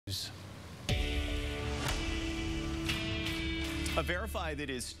A verify that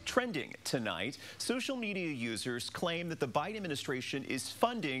is trending tonight. Social media users claim that the Biden administration is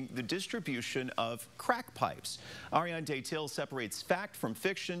funding the distribution of crack pipes. Ariane Daytil separates fact from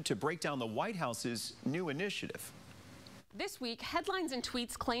fiction to break down the White House's new initiative. This week, headlines and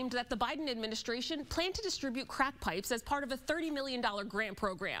tweets claimed that the Biden administration planned to distribute crack pipes as part of a $30 million grant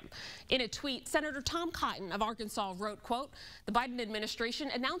program. In a tweet, Senator Tom Cotton of Arkansas wrote, quote, "The Biden administration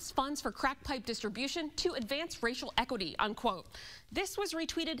announced funds for crack pipe distribution to advance racial equity," unquote. This was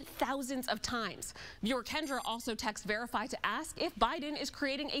retweeted thousands of times. Viewer Kendra also texted Verify to ask if Biden is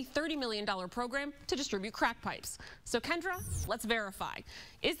creating a $30 million program to distribute crack pipes. So Kendra, let's verify.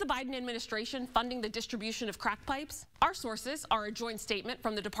 Is the Biden administration funding the distribution of crack pipes? Our sources are a joint statement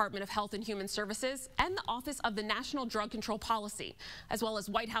from the Department of Health and Human Services and the Office of the National Drug Control Policy, as well as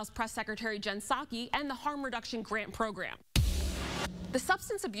White House Press Secretary Jen Psaki and the Harm Reduction Grant Program. The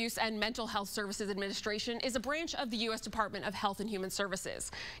Substance Abuse and Mental Health Services Administration is a branch of the U.S. Department of Health and Human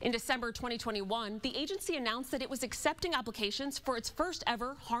Services. In December 2021, the agency announced that it was accepting applications for its first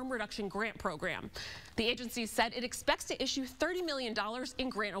ever harm reduction grant program. The agency said it expects to issue $30 million in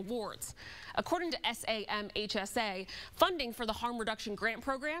grant awards. According to SAMHSA, funding for the harm reduction grant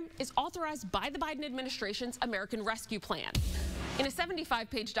program is authorized by the Biden administration's American Rescue Plan. In a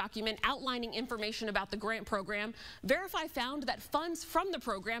 75-page document outlining information about the grant program, Verify found that funds from the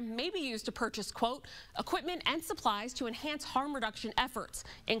program may be used to purchase, quote, equipment and supplies to enhance harm reduction efforts,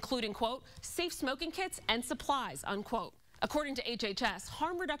 including, quote, safe smoking kits and supplies, unquote. According to HHS,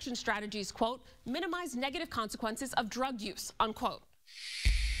 harm reduction strategies, quote, minimize negative consequences of drug use, unquote.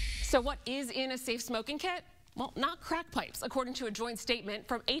 So what is in a safe smoking kit? Well, not crack pipes, according to a joint statement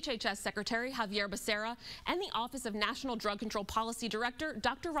from HHS Secretary Javier Becerra and the Office of National Drug Control Policy Director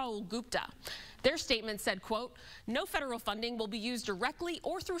Dr. Rahul Gupta. Their statement said, quote, no federal funding will be used directly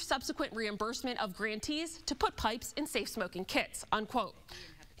or through subsequent reimbursement of grantees to put pipes in safe smoking kits, unquote.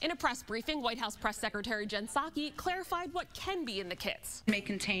 In a press briefing, White House Press Secretary Jen Psaki clarified what can be in the kits. It may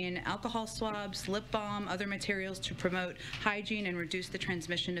contain alcohol swabs, lip balm, other materials to promote hygiene and reduce the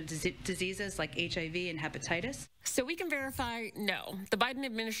transmission of diseases like HIV and hepatitis. So we can verify, no, the Biden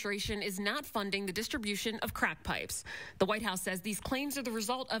administration is not funding the distribution of crack pipes. The White House says these claims are the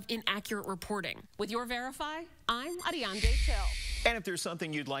result of inaccurate reporting. With your Verify, I'm Ariane Daytil. And if there's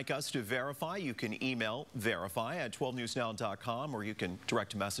something you'd like us to verify, you can email verify@12newsnow.com or you can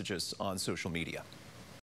direct message us on social media.